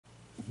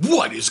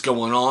What is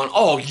going on,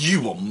 all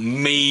you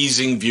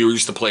amazing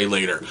viewers to play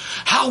later?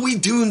 How we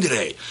doing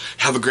today?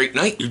 Have a great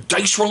night? Your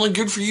dice rolling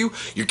good for you?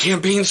 Your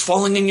campaign's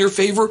falling in your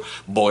favor?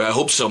 Boy, I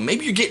hope so.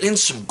 Maybe you're getting in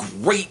some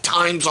great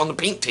times on the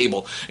paint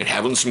table and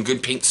having some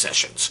good paint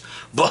sessions.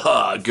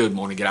 But good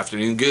morning, good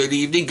afternoon, good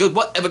evening, good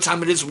whatever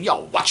time it is when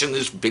y'all watching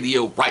this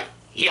video right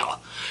here.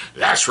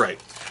 That's right.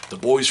 The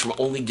boys from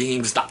Only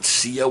Games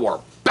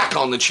are back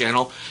on the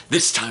channel,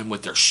 this time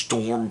with their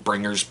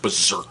Stormbringers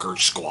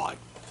Bezerkers squad.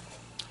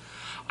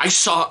 I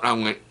saw it and I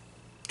went,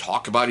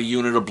 talk about a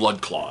unit of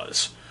Blood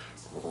Claws.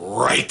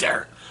 Right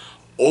there.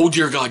 Oh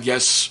dear God,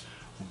 yes.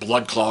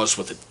 Blood Claws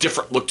with a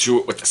different look to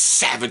it, with a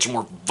savage,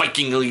 more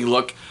Vikingly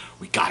look.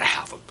 We gotta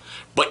have them.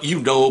 But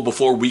you know,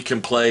 before we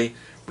can play,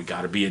 we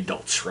gotta be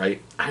adults,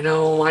 right? I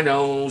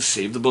know.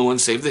 Save the booing,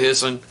 save the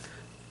hissing.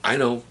 I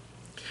know.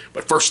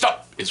 But first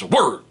up is a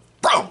word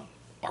from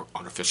our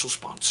unofficial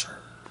sponsor.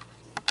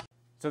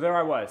 So there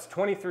I was,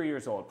 23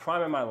 years old,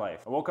 prime of my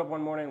life. I woke up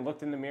one morning,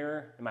 looked in the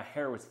mirror, and my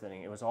hair was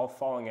thinning. It was all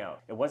falling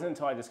out. It wasn't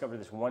until I discovered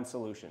this one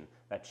solution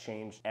that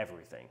changed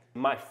everything.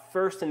 My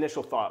first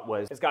initial thought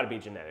was, it's gotta be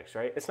genetics,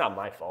 right? It's not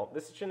my fault,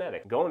 this is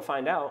genetic. Go and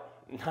find out.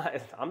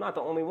 I'm not the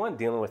only one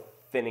dealing with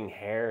thinning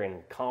hair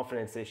and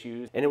confidence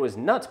issues. And it was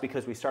nuts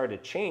because we started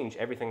to change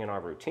everything in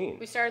our routine.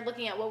 We started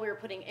looking at what we were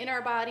putting in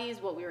our bodies,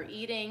 what we were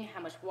eating,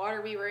 how much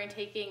water we were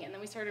intaking, and then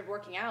we started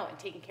working out and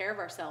taking care of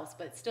ourselves,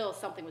 but still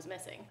something was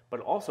missing. But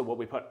also what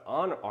we put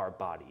on our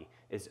body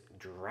is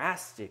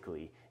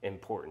drastically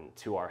important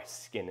to our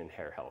skin and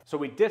hair health. So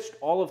we ditched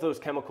all of those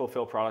chemical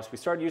fill products. We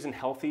started using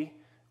healthy,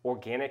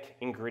 organic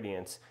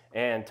ingredients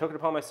and took it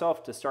upon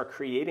myself to start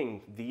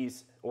creating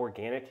these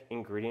organic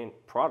ingredient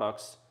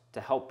products to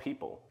help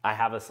people. I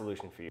have a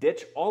solution for you.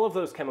 Ditch all of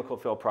those chemical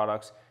fill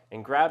products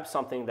and grab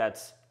something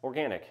that's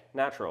organic,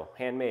 natural,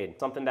 handmade,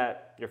 something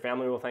that your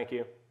family will thank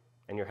you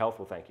and your health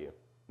will thank you.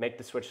 Make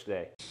the switch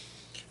today.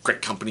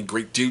 Great company,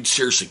 great dude.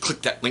 Seriously,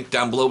 click that link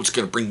down below. It's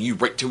going to bring you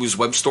right to his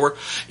web store.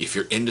 If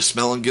you're into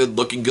smelling good,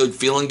 looking good,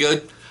 feeling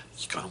good,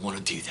 you're going to want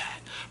to do that.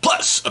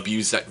 Plus,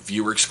 abuse that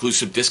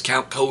viewer-exclusive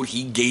discount code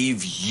he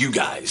gave you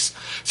guys.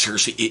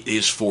 Seriously, it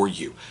is for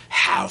you.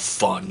 Have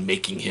fun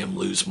making him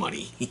lose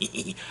money.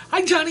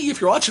 Hi, Johnny, if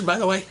you're watching, by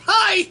the way.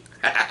 Hi!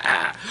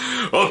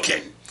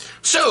 Okay,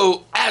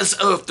 so as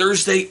of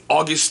Thursday,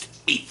 August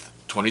 8th,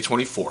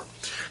 2024,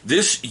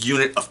 this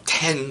unit of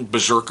 10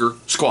 Berserker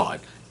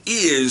squad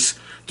is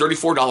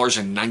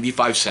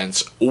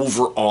 $34.95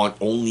 over on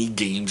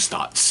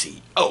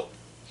onlygames.co.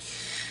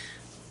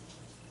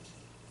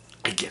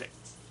 I get it.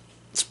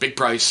 It's a big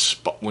price,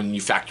 but when you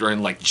factor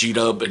in like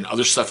G-Dub and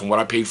other stuff and what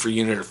I paid for a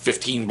unit of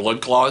 15 Blood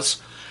Claws,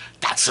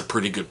 that's a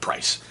pretty good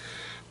price.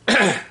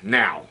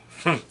 Now,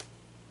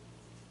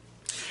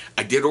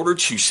 I did order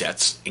 2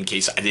 sets in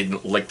case I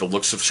didn't like the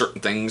looks of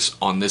certain things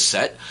on this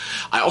set.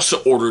 I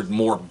also ordered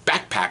more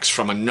backpacks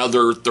from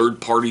another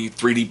third-party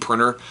 3D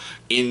printer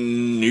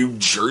in New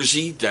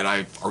Jersey that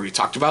I've already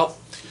talked about,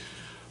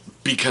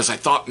 because I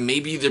thought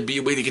maybe there'd be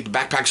a way to get the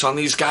backpacks on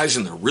these guys,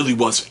 and there really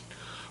wasn't.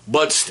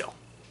 But still,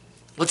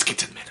 let's get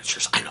to the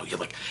miniatures. I know, you're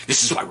like,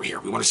 this is why we're here.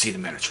 We want to see the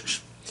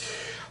miniatures.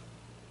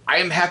 I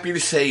am happy to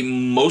say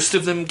most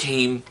of them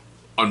came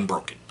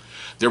unbroken.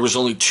 There was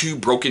only 2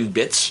 broken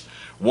bits.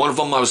 One of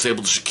them I was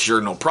able to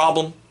secure no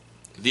problem.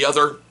 The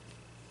other,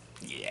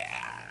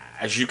 yeah,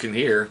 as you can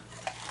hear,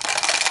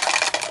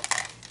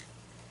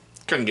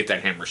 couldn't get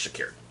that hammer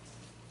secured.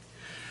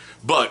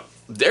 But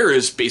there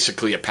is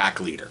basically a pack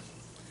leader.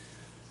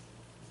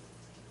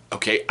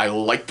 Okay, I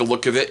like the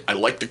look of it. I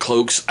like the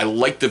cloaks. I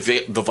like the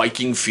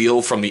Viking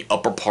feel from the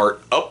upper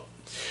part up.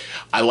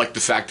 I like the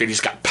fact that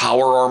he's got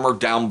power armor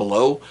down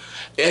below.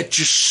 It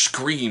just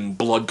screamed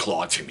Blood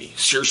Claw to me.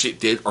 Seriously, it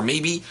did. Or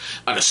maybe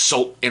an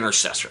Assault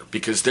Intercessor,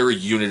 because they're a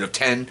unit of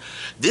 10.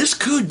 This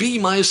could be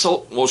my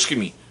Assault, well, excuse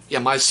me, yeah,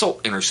 my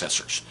Assault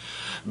Intercessors.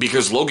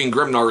 Because Logan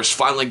Grimnar has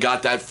finally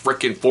got that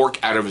frickin' fork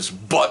out of his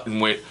butt and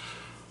went,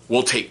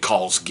 we'll take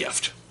Call's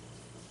gift.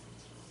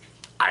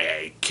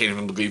 I can't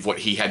even believe what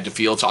he had to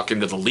feel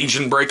talking to the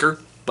Legion Breaker,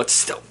 but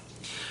still.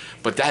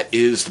 But that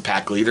is the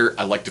pack leader.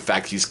 I like the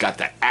fact he's got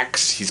the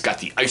axe, he's got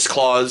the ice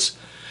claws.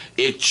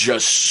 It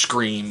just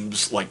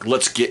screams like,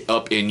 let's get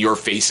up in your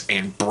face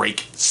and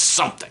break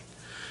something.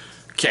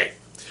 Okay,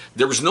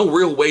 there was no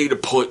real way to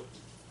put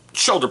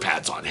shoulder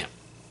pads on him,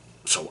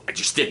 so I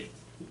just didn't.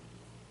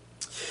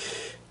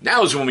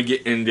 Now is when we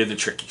get into the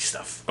tricky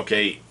stuff,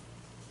 okay?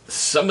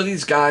 Some of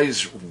these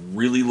guys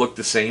really look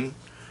the same,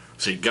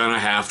 so you're gonna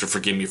have to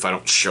forgive me if I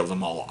don't show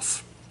them all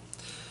off.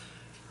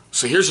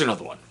 So here's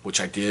another one, which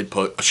I did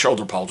put a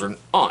shoulder pauldron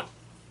on,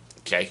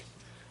 okay?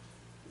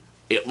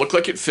 It looked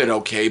like it fit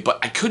okay, but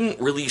I couldn't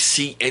really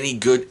see any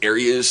good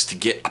areas to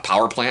get a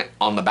power plant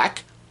on the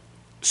back.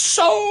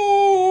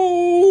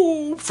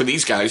 So, for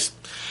these guys,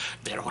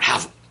 they don't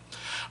have them.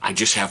 I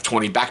just have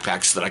 20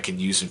 backpacks that I can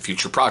use in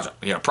future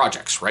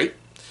projects, right?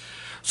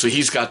 So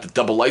he's got the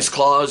double ice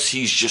claws.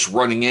 He's just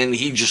running in.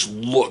 He just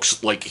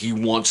looks like he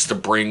wants to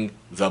bring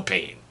the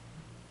pain.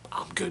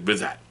 I'm good with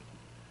that.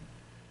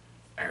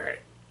 All right.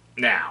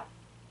 Now,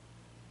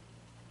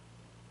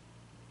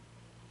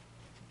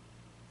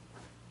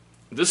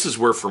 this is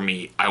where, for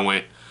me, I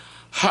went,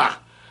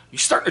 you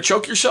starting to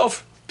choke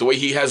yourself? The way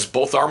he has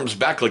both arms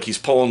back like he's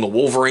pulling the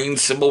Wolverine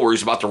symbol where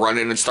he's about to run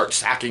in and start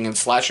hacking and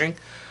slashing.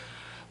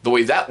 The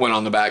way that went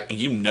on the back,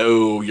 you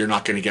know you're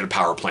not going to get a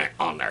power plant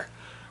on there.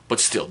 But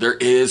still, there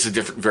is a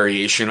different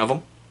variation of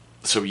them.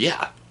 So,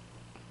 yeah.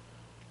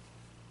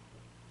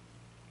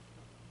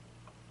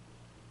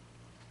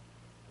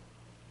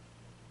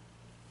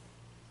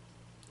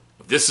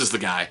 This is the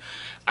guy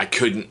I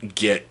couldn't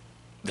get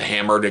the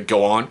hammer to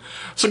go on.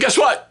 So guess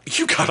what?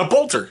 You got a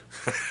bolter.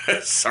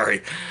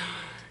 Sorry.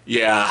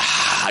 Yeah,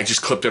 I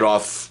just clipped it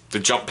off the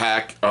jump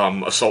pack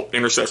assault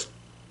intercessor,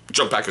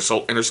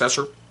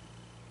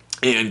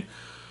 and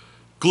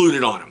glued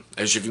it on him.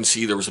 As you can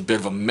see, there was a bit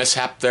of a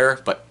mishap there,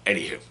 but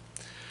anywho.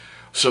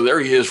 So there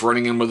he is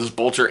running in with his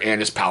bolter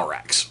and his power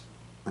axe.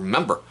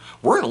 Remember,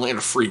 we're in a land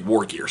of free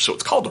war gear, so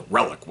it's called a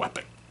relic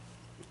weapon.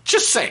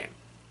 Just saying.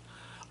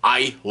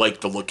 I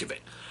like the look of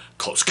it.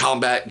 Close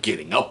combat,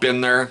 getting up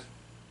in there.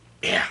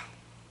 Yeah.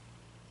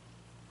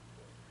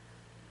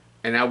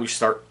 And now we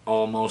start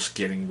almost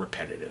getting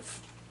repetitive.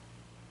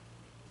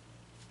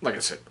 Like I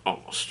said,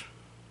 almost.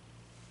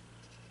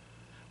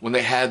 When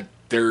they had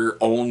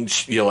their own,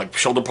 like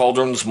shoulder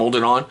pauldrons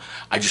molded on,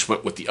 I just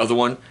went with the other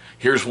one.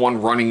 Here's one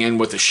running in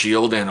with a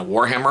shield and a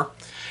warhammer.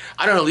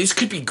 I don't know, these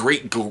could be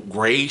great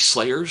gray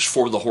slayers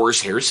for the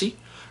Horus Heresy.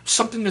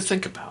 Something to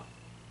think about.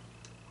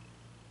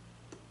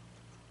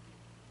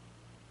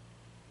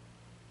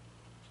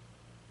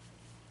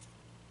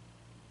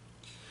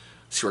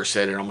 See where I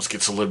said it almost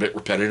gets a little bit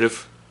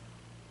repetitive?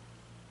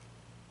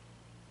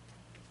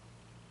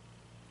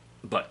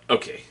 But,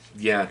 okay.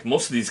 Yeah,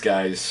 most of these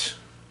guys,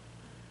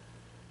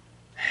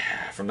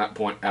 from that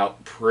point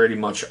out, pretty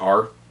much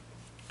are.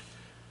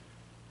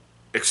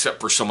 Except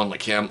for someone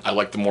like him. I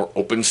like the more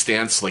open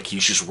stance, like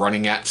he's just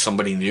running at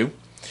somebody new.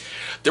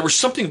 There was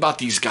something about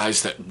these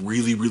guys that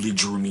really, really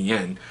drew me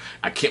in.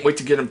 I can't wait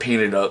to get them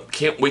painted up.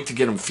 Can't wait to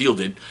get them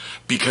fielded,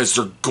 because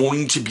they're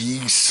going to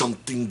be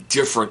something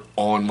different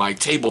on my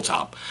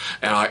tabletop.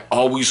 And I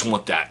always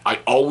want that. I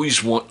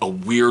always want a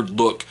weird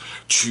look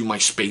to my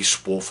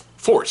Space Wolf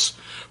force,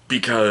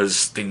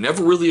 because they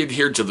never really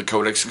adhered to the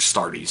Codex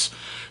Astartes.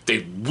 They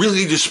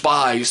really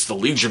despise the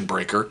Legion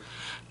Breaker,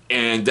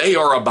 and they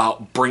are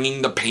about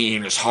bringing the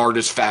pain as hard,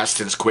 as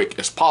fast, and as quick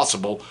as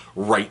possible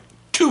right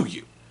to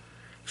you.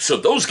 So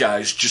those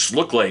guys just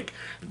look like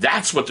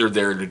that's what they're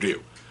there to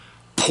do.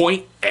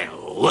 Point and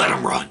let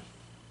them run.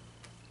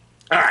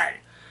 Alright,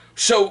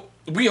 so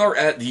we are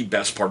at the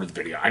best part of the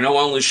video. I know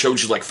I only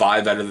showed you like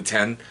 5 out of the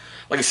 10.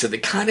 Like I said, they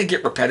kind of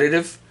get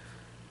repetitive.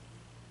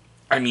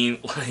 I mean,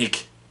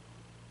 like,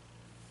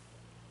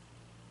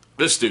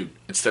 this dude,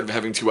 instead of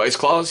having 2 ice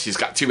claws, he's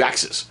got 2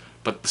 axes.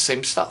 But the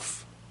same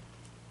stuff.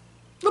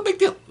 No big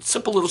deal.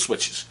 Simple little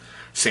switches.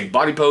 Same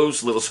body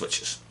pose, little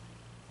switches.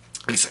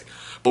 Like I say,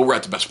 but we're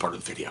at the best part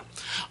of the video.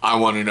 I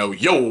want to know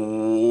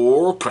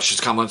your questions,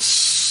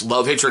 comments,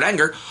 love, hatred,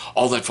 anger,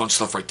 all that fun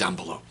stuff right down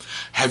below.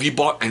 Have you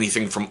bought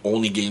anything from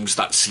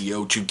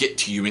onlygames.co to get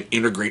to you and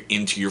integrate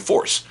into your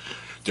force?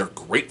 They're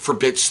great for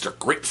bits. They're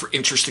great for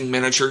interesting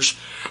miniatures.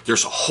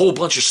 There's a whole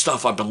bunch of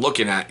stuff I've been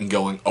looking at and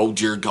going, oh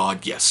dear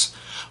God, yes.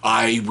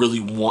 I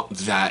really want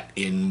that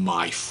in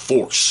my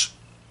force.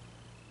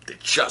 It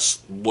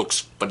just looks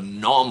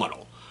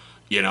phenomenal,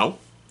 you know?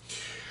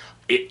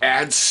 It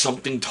adds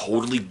something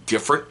totally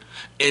different,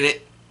 and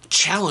it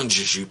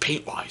challenges you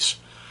paint-wise.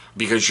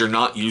 Because you're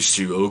not used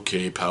to,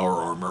 okay, power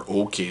armor,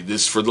 okay,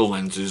 this for the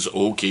lenses,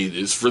 okay,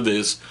 this for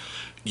this.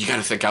 You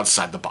gotta think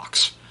outside the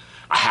box.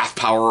 A half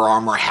power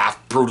armor,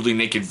 half brutally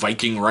naked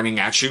Viking running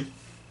at you.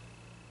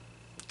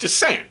 Just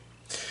saying.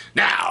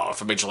 Now,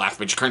 if I made you laugh,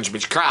 made you cringe,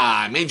 made you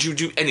cry, made you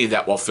do any of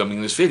that while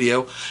filming this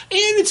video, and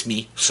it's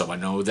me, so I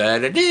know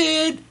that I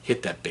did,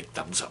 hit that big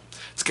thumbs up.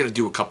 It's going to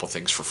do a couple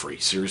things for free.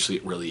 Seriously,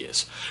 it really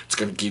is. It's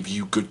going to give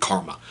you good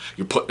karma.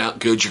 You're putting out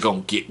good, you're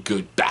going to get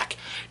good back.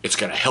 It's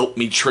going to help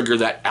me trigger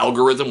that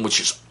algorithm, which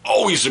is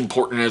always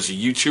important as a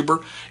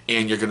YouTuber,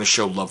 and you're going to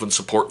show love and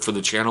support for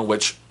the channel,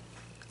 which,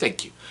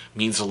 thank you,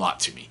 means a lot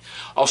to me.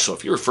 Also,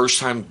 if you're a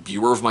first-time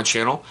viewer of my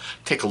channel,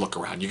 take a look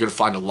around. You're going to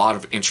find a lot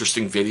of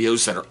interesting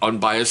videos that are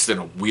unbiased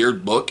and a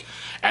weird look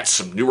at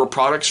some newer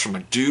products from a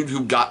dude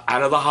who got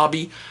out of the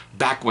hobby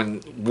back when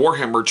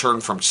Warhammer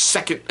turned from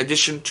 2nd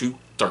edition to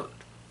 3rd.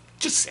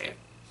 Just saying.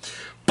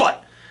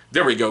 But,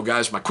 there we go,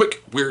 guys. My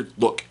quick, weird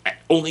look at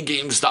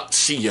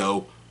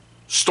onlygames.co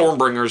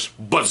Stormbringers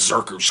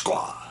Bezerkers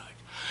Squad.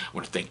 I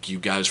want to thank you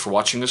guys for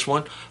watching this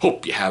one.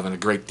 Hope you're having a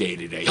great day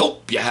today.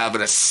 Hope you're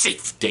having a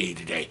safe day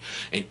today.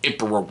 And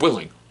Emperor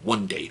willing,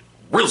 one day,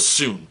 real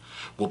soon,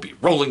 we'll be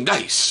rolling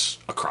dice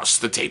across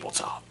the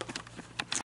tabletop.